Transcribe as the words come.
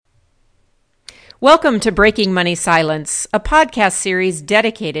Welcome to Breaking Money Silence, a podcast series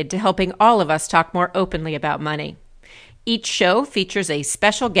dedicated to helping all of us talk more openly about money. Each show features a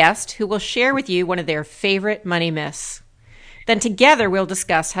special guest who will share with you one of their favorite money myths. Then together we'll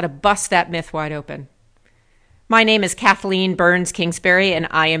discuss how to bust that myth wide open. My name is Kathleen Burns Kingsbury, and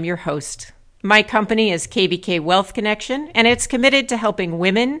I am your host. My company is KBK Wealth Connection, and it's committed to helping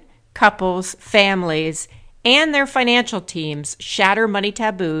women, couples, families, and their financial teams shatter money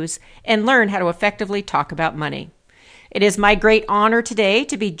taboos and learn how to effectively talk about money. It is my great honor today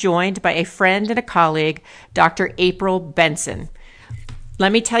to be joined by a friend and a colleague, Dr. April Benson.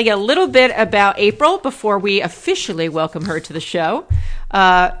 Let me tell you a little bit about April before we officially welcome her to the show.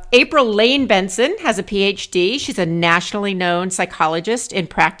 April Lane Benson has a PhD. She's a nationally known psychologist in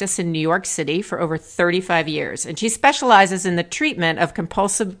practice in New York City for over 35 years, and she specializes in the treatment of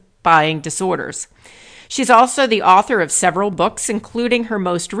compulsive buying disorders. She's also the author of several books, including her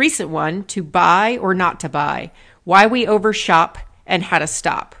most recent one, To Buy or Not to Buy: Why We Overshop and How to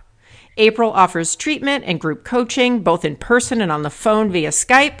Stop. April offers treatment and group coaching, both in person and on the phone via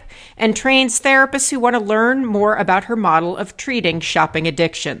Skype, and trains therapists who want to learn more about her model of treating shopping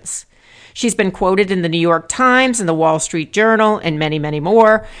addictions. She's been quoted in the New York Times and the Wall Street Journal and many, many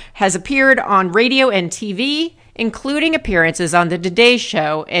more, has appeared on radio and TV, including appearances on The Today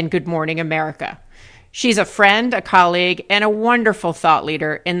Show and Good Morning America. She's a friend, a colleague, and a wonderful thought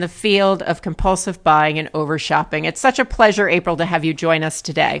leader in the field of compulsive buying and overshopping. It's such a pleasure, April, to have you join us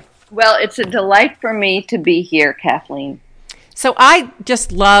today. Well, it's a delight for me to be here, Kathleen. So I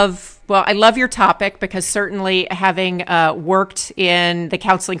love your topic because certainly having worked in the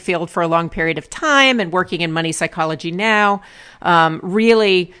counseling field for a long period of time and working in money psychology now,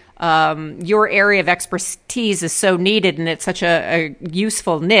 your area of expertise is so needed, and it's such a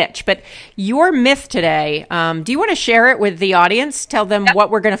useful niche. But your myth today, do you want to share it with the audience? Tell them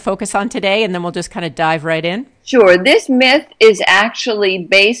what we're going to focus on today, and then we'll just kind of dive right in. Sure. This myth is actually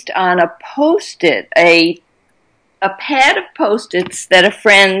based on a Post-it, a pad of Post-its that a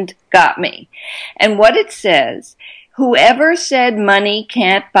friend got me. And what it says: whoever said money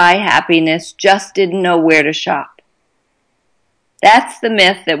can't buy happiness just didn't know where to shop. That's the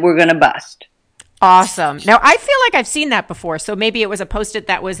myth that we're going to bust. Awesome. Now, I feel like I've seen that before. So maybe it was a Post-it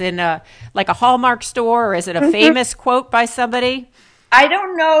that was in a Hallmark store, or is it a famous quote by somebody? I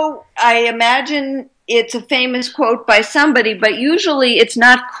don't know. I imagine it's a famous quote by somebody, but usually it's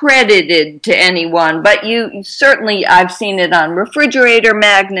not credited to anyone. But I've seen it on refrigerator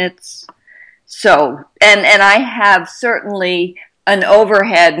magnets. So, and I have certainly an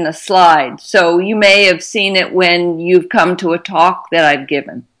overhead and a slide. So you may have seen it when you've come to a talk that I've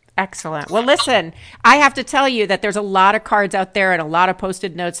given. Excellent. Well, listen, I have to tell you that there's a lot of cards out there and a lot of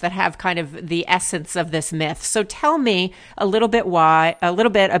Post-it notes that have kind of the essence of this myth. So tell me a little bit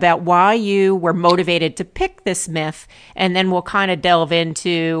about why you were motivated to pick this myth, and then we'll kind of delve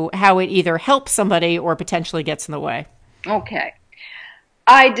into how it either helps somebody or potentially gets in the way. Okay.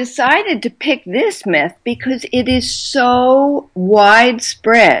 I decided to pick this myth because it is so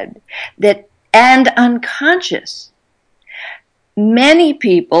widespread and unconscious. Many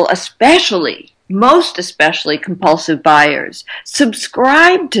people, most especially compulsive buyers,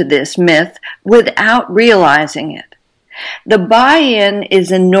 subscribe to this myth without realizing it. The buy-in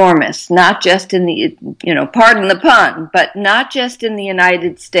is enormous, not just in the, pardon the pun, but not just in the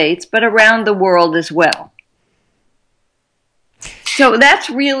United States, but around the world as well. So that's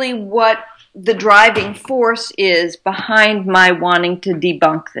really what the driving force is behind my wanting to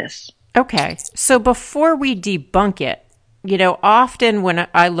debunk this. Okay. So before we debunk it, often when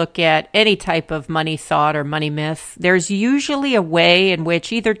I look at any type of money thought or money myth, there's usually a way in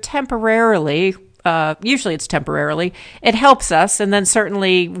which either temporarily, usually it's temporarily, it helps us, and then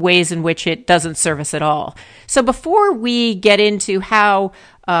certainly ways in which it doesn't serve us at all. So before we get into how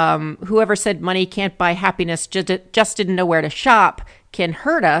whoever said money can't buy happiness just didn't know where to shop can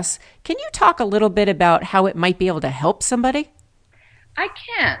hurt us, can you talk a little bit about how it might be able to help somebody? I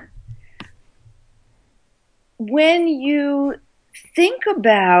can. When you think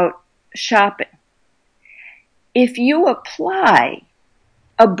about shopping, if you apply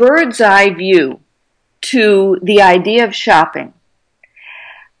a bird's eye view to the idea of shopping,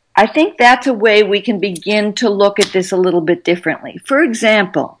 I think that's a way we can begin to look at this a little bit differently. For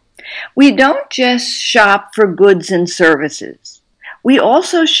example, we don't just shop for goods and services. We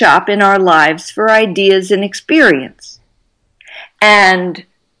also shop in our lives for ideas and experience. And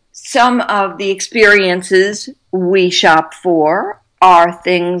some of the experiences we shop for are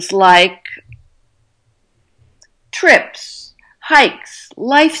things like trips, hikes,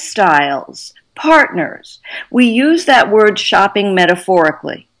 lifestyles, partners. We use that word shopping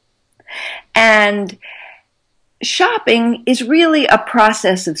metaphorically. And shopping is really a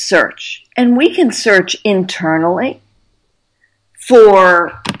process of search. And we can search internally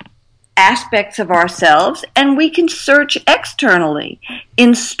for aspects of ourselves, and we can search externally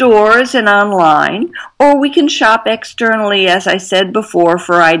in stores and online, or we can shop externally, as I said before,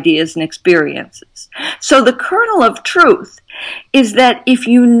 for ideas and experiences. So the kernel of truth is that if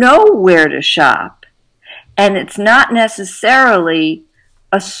you know where to shop, and it's not necessarily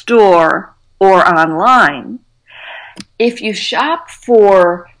a store or online, if you shop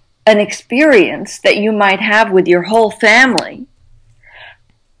for an experience that you might have with your whole family,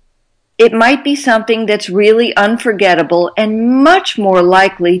 it might be something that's really unforgettable and much more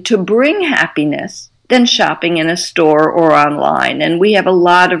likely to bring happiness than shopping in a store or online. And we have a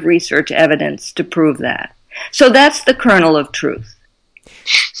lot of research evidence to prove that. So that's the kernel of truth.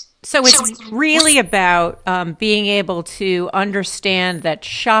 So it's really about being able to understand that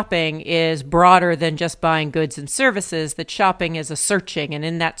shopping is broader than just buying goods and services, that shopping is a searching, and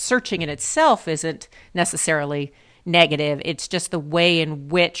in that searching in itself isn't necessarily negative. It's just the way in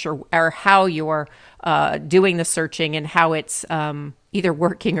which or how you're doing the searching and how it's either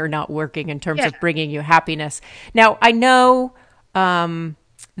working or not working in terms of bringing you happiness. Now, I know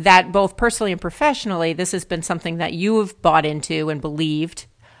that both personally and professionally, this has been something that you've bought into and believed.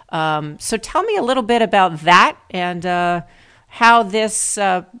 So tell me a little bit about that and how this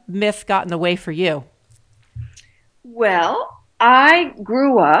myth got in the way for you. Well, I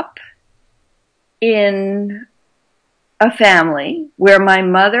grew up in a family where my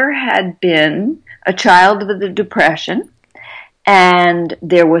mother had been a child with a depression, and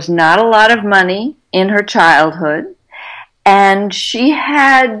there was not a lot of money in her childhood, and she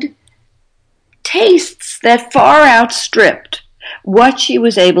had tastes that far outstripped what she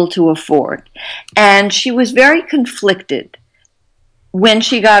was able to afford. And she was very conflicted when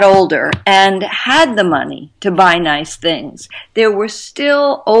she got older and had the money to buy nice things. There were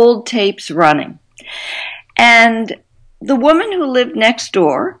still old tapes running. And the woman who lived next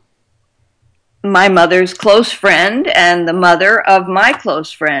door, my mother's close friend and the mother of my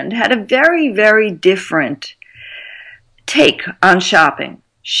close friend, had a very, very different take on shopping.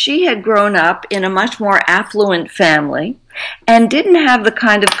 She had grown up in a much more affluent family and didn't have the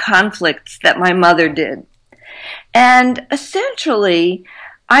kind of conflicts that my mother did. And essentially,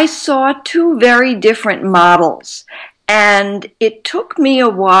 I saw two very different models, and it took me a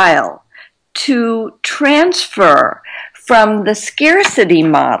while to transfer from the scarcity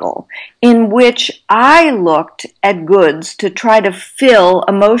model in which I looked at goods to try to fill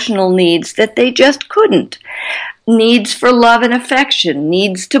emotional needs that they just couldn't. Needs for love and affection,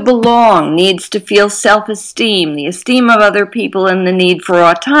 needs to belong, needs to feel self-esteem, the esteem of other people, and the need for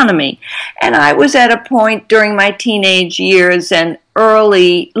autonomy. And I was at a point during my teenage years and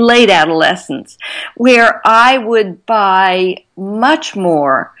late adolescence where I would buy much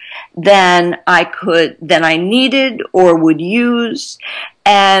more than I needed or would use,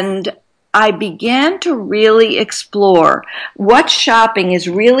 and I began to really explore what shopping is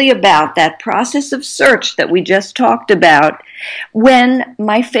really about, that process of search that we just talked about, when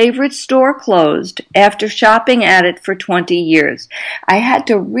my favorite store closed after shopping at it for 20 years. I had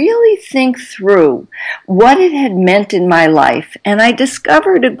to really think through what it had meant in my life, and I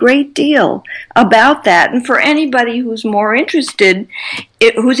discovered a great deal about that. And for anybody who's interested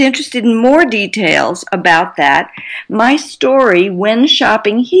in more details about that, my story, When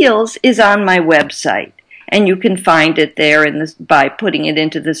Shopping Heals, is on my website, and you can find it there by putting it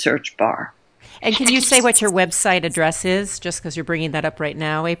into the search bar. And can you say what your website address is, just because you're bringing that up right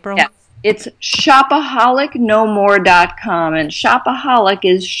now, April? Yeah. It's shopaholicnomore.com, and shopaholic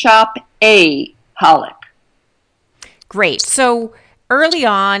is shop-a-holic. Great. So early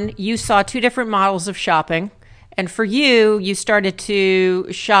on, you saw two different models of shopping. And for you, you started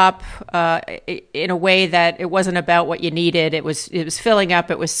to shop in a way that it wasn't about what you needed. It was filling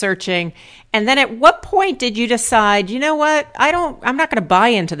up. It was searching. And then at what point did you decide, you know what, I'm not going to buy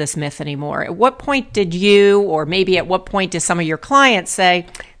into this myth anymore? At what point did you, or maybe at what point did some of your clients say,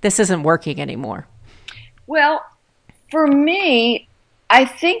 this isn't working anymore? Well, for me, I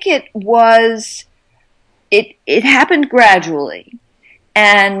think it happened gradually.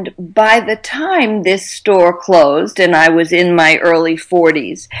 And by the time this store closed, and I was in my early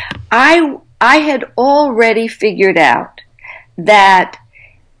 40s, I had already figured out that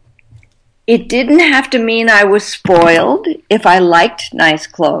it didn't have to mean I was spoiled if I liked nice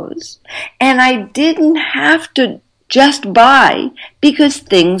clothes, and I didn't have to just buy because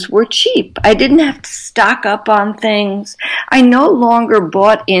things were cheap. I didn't have to stock up on things. I no longer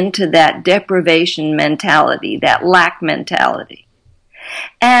bought into that deprivation mentality, that lack mentality.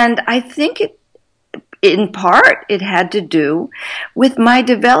 And I think in part, it had to do with my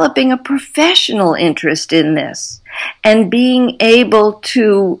developing a professional interest in this and being able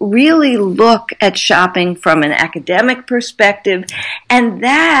to really look at shopping from an academic perspective, and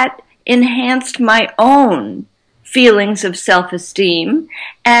that enhanced my own feelings of self-esteem,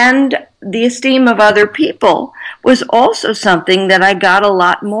 and the esteem of other people was also something that I got a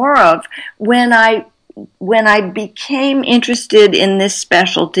lot more of when I became interested in this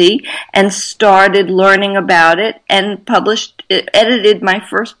specialty and started learning about it and edited my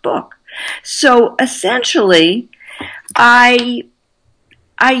first book. So essentially, I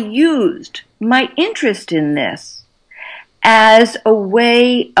used my interest in this as a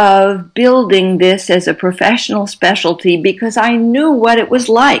way of building this as a professional specialty, because I knew what it was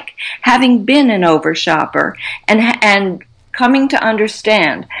like, having been an overshopper and coming to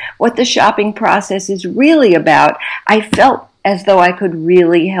understand what the shopping process is really about. I felt as though I could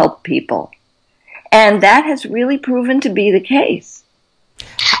really help people. And that has really proven to be the case.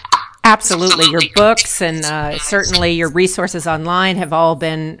 Absolutely. Your books and certainly your resources online have all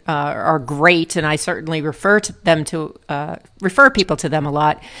been are great, and I certainly refer people to them a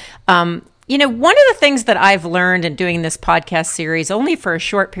lot. One of the things that I've learned in doing this podcast series, only for a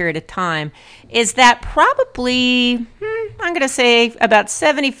short period of time, is that probably, I'm going to say about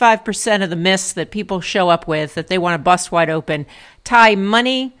 75% of the myths that people show up with that they want to bust wide open tie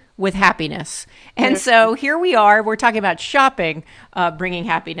money with happiness. And so here we are, we're talking about shopping, bringing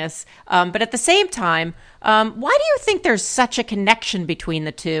happiness. But at the same time, why do you think there's such a connection between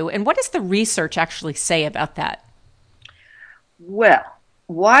the two? And what does the research actually say about that? Well,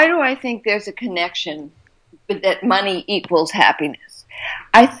 why do I think there's a connection that money equals happiness?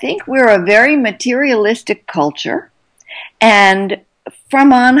 I think we're a very materialistic culture. And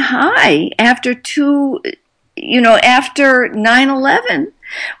from on high, after 9/11,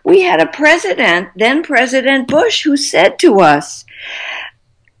 we had a president, then President Bush, who said to us,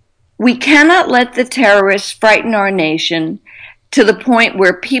 we cannot let the terrorists frighten our nation to the point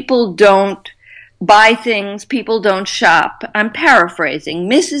where people don't buy things, people don't shop. I'm paraphrasing.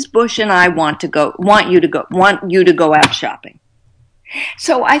 Mrs. Bush and I want you to go out shopping.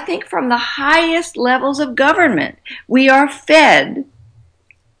 So I think from the highest levels of government, we are fed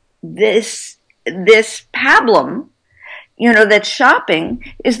this pablum, that shopping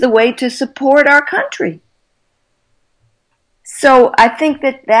is the way to support our country. So I think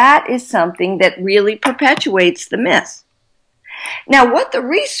that is something that really perpetuates the myth. Now, what the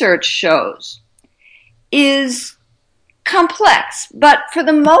research shows is complex, but for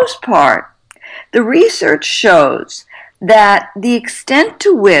the most part, the research shows that the extent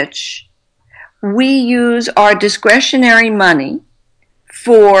to which we use our discretionary money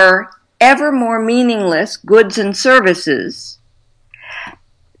for ever more meaningless goods and services,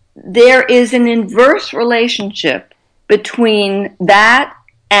 there is an inverse relationship between that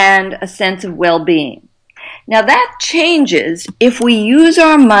and a sense of well-being. Now that changes if we use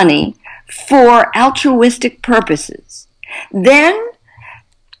our money for altruistic purposes. Then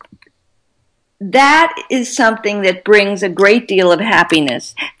that is something that brings a great deal of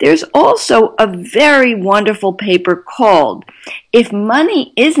happiness. There's also a very wonderful paper called, "If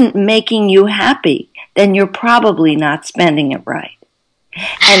Money Isn't Making You Happy, Then You're Probably Not Spending It Right."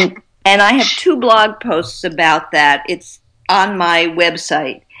 And I have 2 blog posts about that. It's on my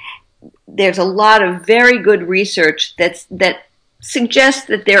website. There's a lot of very good research that suggests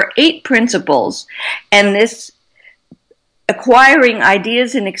that there are 8 principles, and this acquiring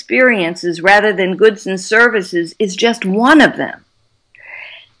ideas and experiences rather than goods and services is just one of them.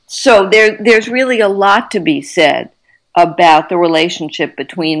 So there's really a lot to be said about the relationship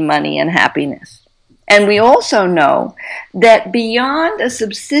between money and happiness. And we also know that beyond a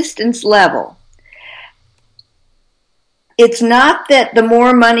subsistence level, it's not that the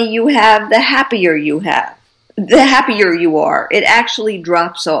more money you have, the happier you are. It actually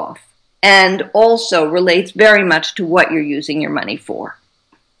drops off, and also relates very much to what you're using your money for.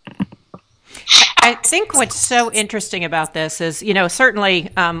 I think what's so interesting about this is, certainly,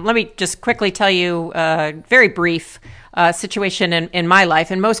 let me just quickly tell you a very brief situation in my life.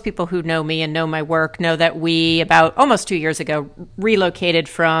 And most people who know me and know my work know that we, about almost 2 years ago, relocated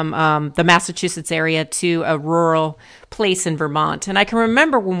from the Massachusetts area to a rural place in Vermont. And I can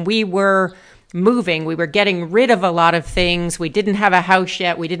remember when we were moving, we were getting rid of a lot of things. We didn't have a house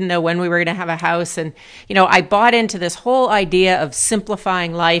yet. We didn't know when we were going to have a house. And, I bought into this whole idea of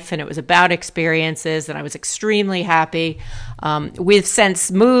simplifying life, and it was about experiences, and I was extremely happy. We've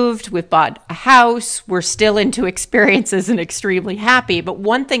since moved. We've bought a house. We're still into experiences and extremely happy. But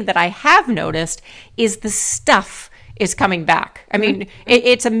one thing that I have noticed is the stuff is coming back. I mean,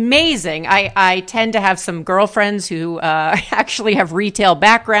 it's amazing. I tend to have some girlfriends who actually have retail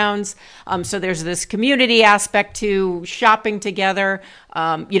backgrounds. So there's this community aspect to shopping together.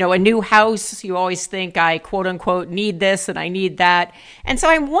 A new house, you always think I quote unquote need this and I need that. And so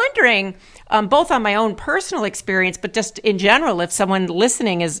I'm wondering, both on my own personal experience, but just in general, if someone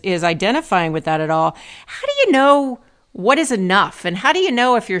listening is identifying with that at all, how do you know what is enough? And how do you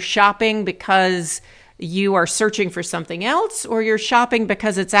know if you're shopping because you are searching for something else, or you're shopping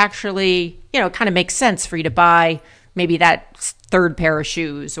because it's actually, kind of makes sense for you to buy maybe that third pair of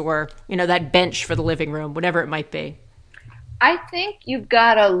shoes, or, that bench for the living room, whatever it might be? I think you've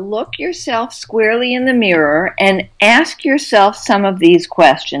got to look yourself squarely in the mirror and ask yourself some of these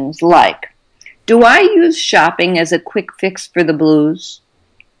questions, like, do I use shopping as a quick fix for the blues?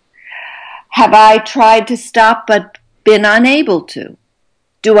 Have I tried to stop but been unable to?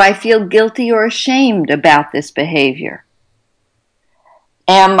 Do I feel guilty or ashamed about this behavior?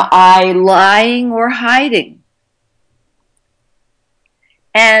 Am I lying or hiding?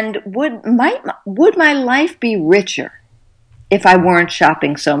 And would my life be richer if I weren't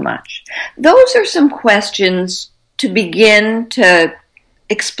shopping so much? Those are some questions to begin to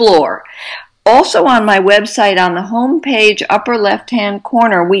explore. Also on my website, on the home page, upper left-hand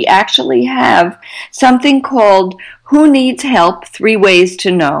corner, we actually have something called Who Needs Help? 3 Ways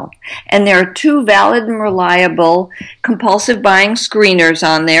to Know. And there are 2 valid and reliable compulsive buying screeners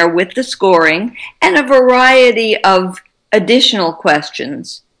on there with the scoring and a variety of additional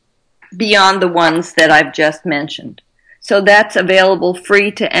questions beyond the ones that I've just mentioned. So that's available free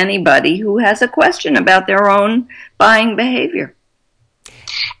to anybody who has a question about their own buying behavior.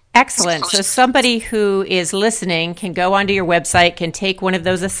 Excellent. So somebody who is listening can go onto your website, can take one of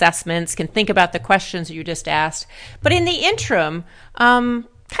those assessments, can think about the questions you just asked. But in the interim,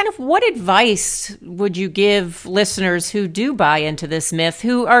 kind of what advice would you give listeners who do buy into this myth,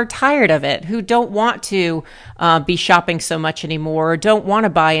 who are tired of it, who don't want to be shopping so much anymore, or don't want to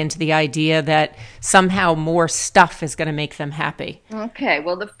buy into the idea that somehow more stuff is going to make them happy? Okay.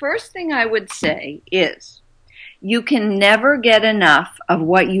 Well, the first thing I would say is, you can never get enough of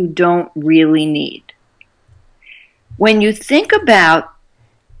what you don't really need. When you think about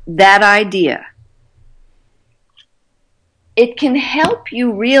that idea, it can help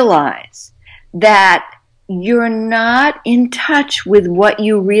you realize that you're not in touch with what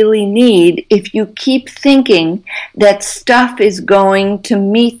you really need if you keep thinking that stuff is going to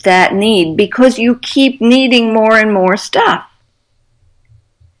meet that need, because you keep needing more and more stuff.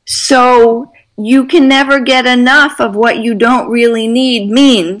 So you can never get enough of what you don't really need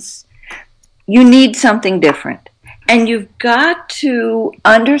means you need something different. And you've got to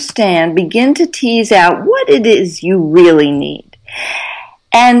understand, begin to tease out what it is you really need.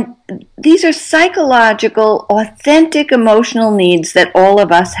 And these are psychological, authentic emotional needs that all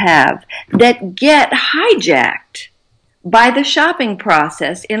of us have that get hijacked by the shopping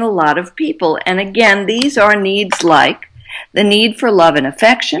process in a lot of people. And again, these are needs like the need for love and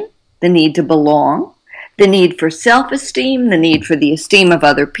affection, the need to belong, the need for self-esteem, the need for the esteem of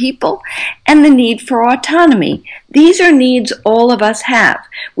other people, and the need for autonomy. These are needs all of us have.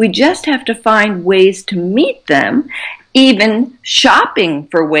 We just have to find ways to meet them, even shopping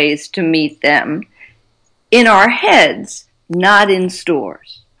for ways to meet them in our heads, not in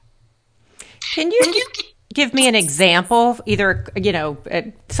stores. Can you give me an example, either,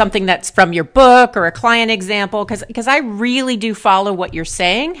 something that's from your book or a client example? Because I really do follow what you're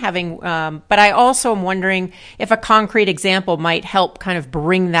saying, but I also am wondering if a concrete example might help kind of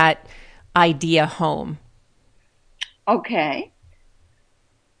bring that idea home. Okay.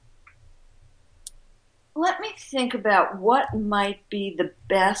 Let me think about what might be the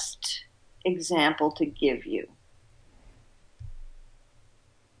best example to give you.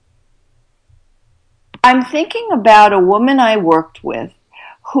 I'm thinking about a woman I worked with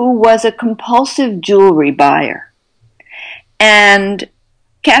who was a compulsive jewelry buyer. And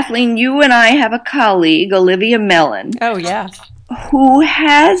Kathleen, you and I have a colleague, Olivia Mellon. Oh, yeah. Who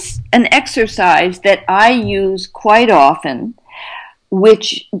has an exercise that I use quite often,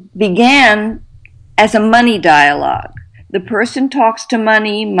 which began as a money dialogue. The person talks to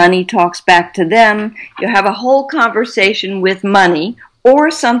money, money talks back to them. You have a whole conversation with money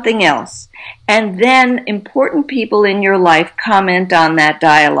or something else. And then important people in your life comment on that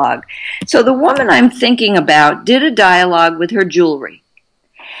dialogue. So the woman I'm thinking about did a dialogue with her jewelry.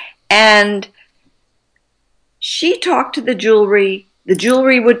 And she talked to the jewelry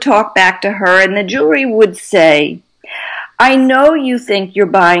would talk back to her, and the jewelry would say, I know you think you're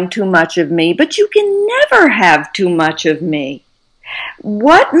buying too much of me, but you can never have too much of me.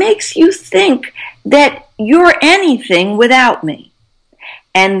 What makes you think that you're anything without me?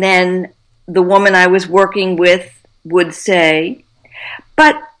 And then the woman I was working with would say,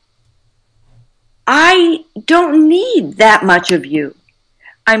 but I don't need that much of you.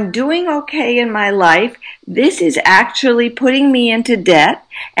 I'm doing okay in my life. This is actually putting me into debt,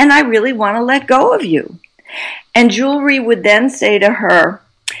 and I really want to let go of you. And Jewelry would then say to her,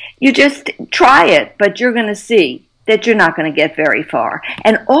 you just try it, but you're going to see that you're not going to get very far.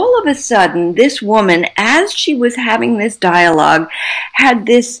 And all of a sudden, this woman, as she was having this dialogue, had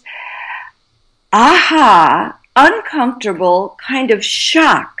this uncomfortable kind of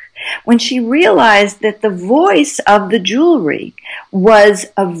shock when she realized that the voice of the jewelry was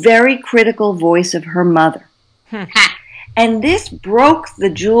a very critical voice of her mother. And this broke the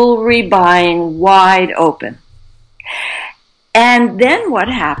jewelry buying wide open. And then what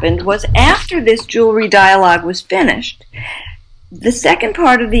happened was, after this jewelry dialogue was finished, the second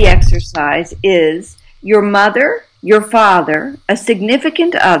part of the exercise is your mother, your father, a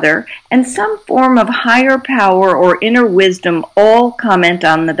significant other, and some form of higher power or inner wisdom all comment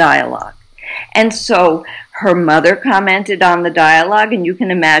on the dialogue. And so her mother commented on the dialogue, and you can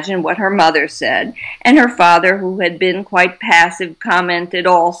imagine what her mother said. And her father, who had been quite passive, commented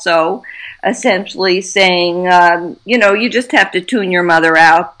also, essentially saying, you just have to tune your mother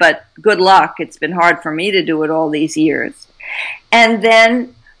out, but good luck. It's been hard for me to do it all these years. And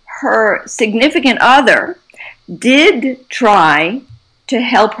then her significant other did try to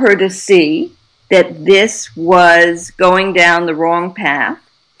help her to see that this was going down the wrong path.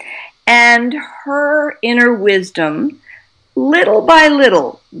 And her inner wisdom, little by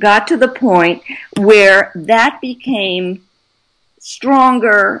little, got to the point where that became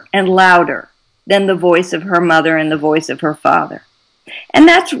stronger and louder than the voice of her mother and the voice of her father. And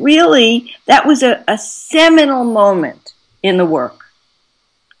that was a seminal moment in the work.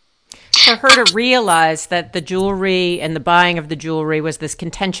 For her to realize that the jewelry and the buying of the jewelry was this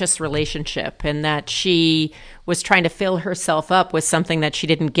contentious relationship, and that she was trying to fill herself up with something that she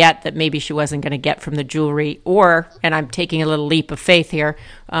didn't get, that maybe she wasn't going to get from the jewelry, or, and I'm taking a little leap of faith here,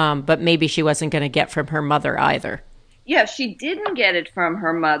 but maybe she wasn't going to get from her mother either. Yeah, she didn't get it from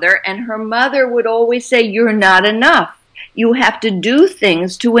her mother, and her mother would always say, you're not enough. You have to do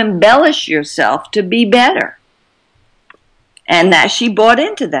things to embellish yourself to be better. And that she bought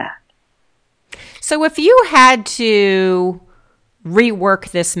into that. So if you had to rework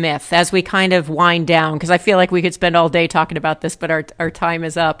this myth as we kind of wind down, because I feel like we could spend all day talking about this, but our time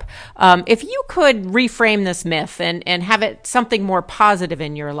is up. If you could reframe this myth and have it something more positive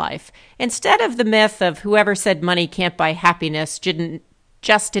in your life, instead of the myth of whoever said money can't buy happiness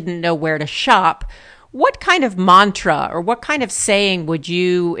just didn't know where to shop, what kind of mantra or what kind of saying would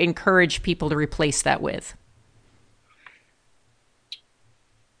you encourage people to replace that with?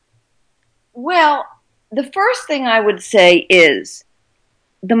 Well, the first thing I would say is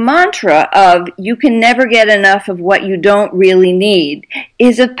the mantra of you can never get enough of what you don't really need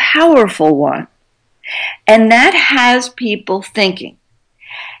is a powerful one. And that has people thinking.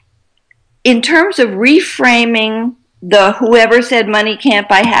 In terms of reframing the whoever said money can't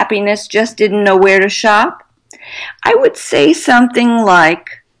buy happiness just didn't know where to shop, I would say something like,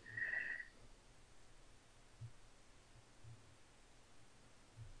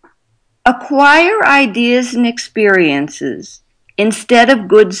 acquire ideas and experiences instead of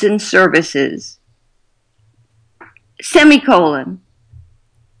goods and services. Semicolon.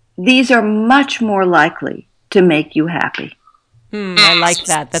 These are much more likely to make you happy. I like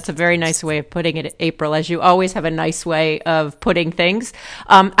that. That's a very nice way of putting it, April, as you always have a nice way of putting things.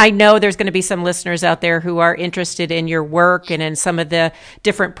 I know there's going to be some listeners out there who are interested in your work and in some of the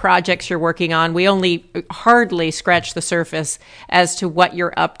different projects you're working on. We only hardly scratch the surface as to what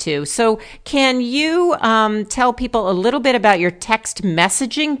you're up to. So can you tell people a little bit about your text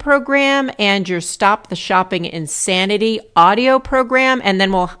messaging program and your Stop the Shopping Insanity audio program? And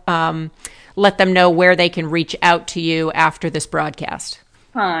then we'll let them know where they can reach out to you after this broadcast.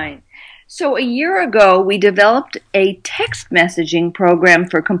 Fine. So a year ago, we developed a text messaging program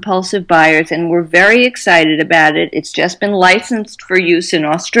for compulsive buyers, and we're very excited about it. It's just been licensed for use in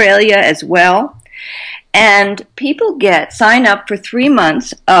Australia as well. And people sign up for 3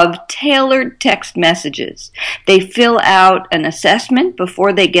 months of tailored text messages. They fill out an assessment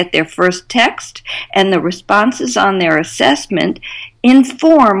before they get their first text, and the responses on their assessment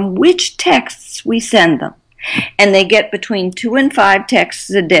inform which texts we send them. And they get between 2 and 5 texts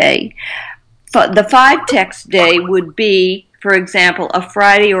a day. The 5 text day would be, for example, a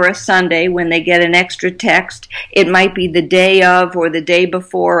Friday or a Sunday when they get an extra text. It might be the day of or the day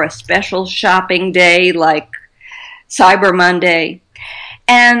before a special shopping day like Cyber Monday.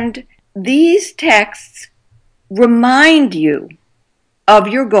 And these texts remind you of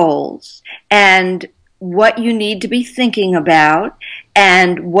your goals and what you need to be thinking about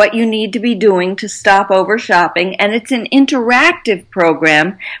and what you need to be doing to stop over shopping. And it's an interactive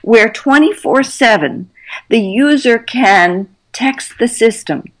program where 24/7 the user can text the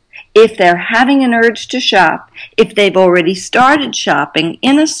system if they're having an urge to shop, if they've already started shopping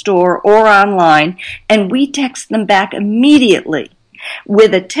in a store or online, and we text them back immediately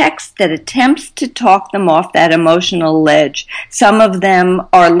with a text that attempts to talk them off that emotional ledge. Some of them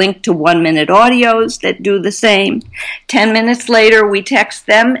are linked to 1-minute audios that do the same. 10 minutes later, we text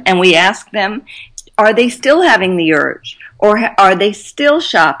them and we ask them, are they still having the urge? Or are they still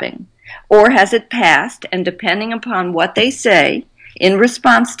shopping? Or has it passed? And depending upon what they say, in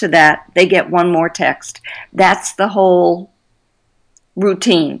response to that, they get one more text. That's the whole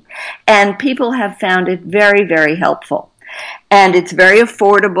routine. And people have found it very, very helpful. And it's very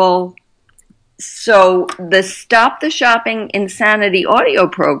affordable. So the Stop the Shopping Insanity audio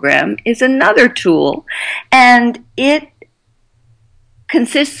program is another tool. And it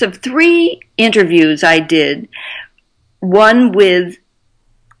consists of 3 interviews I did. One with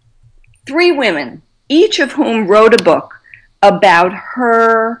 3 women, each of whom wrote a book about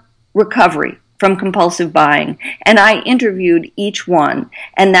her recovery from compulsive buying. And I interviewed each one,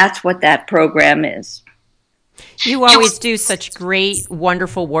 and that's what that program is. You always do such great,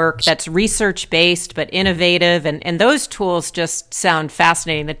 wonderful work that's research-based but innovative, and those tools just sound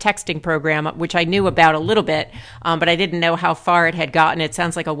fascinating. The texting program, which I knew about a little bit, but I didn't know how far it had gotten. It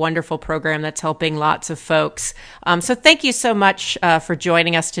sounds like a wonderful program that's helping lots of folks. So thank you so much for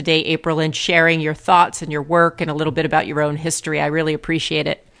joining us today, April, and sharing your thoughts and your work and a little bit about your own history. I really appreciate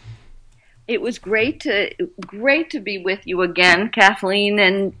it. It was great to be with you again, Kathleen.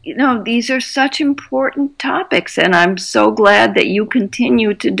 And, these are such important topics, and I'm so glad that you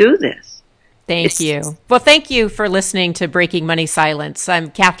continue to do this. Thank you. Well, thank you for listening to Breaking Money Silence. I'm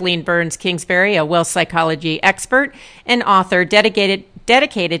Kathleen Burns Kingsbury, a wealth psychology expert and author dedicated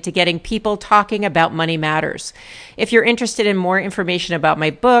to getting people talking about money matters. If you're interested in more information about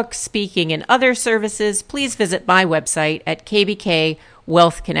my book, speaking, and other services, please visit my website at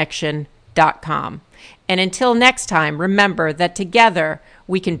kbkwealthconnection.com. And until next time, remember that together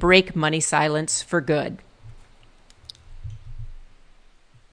we can break money silence for good.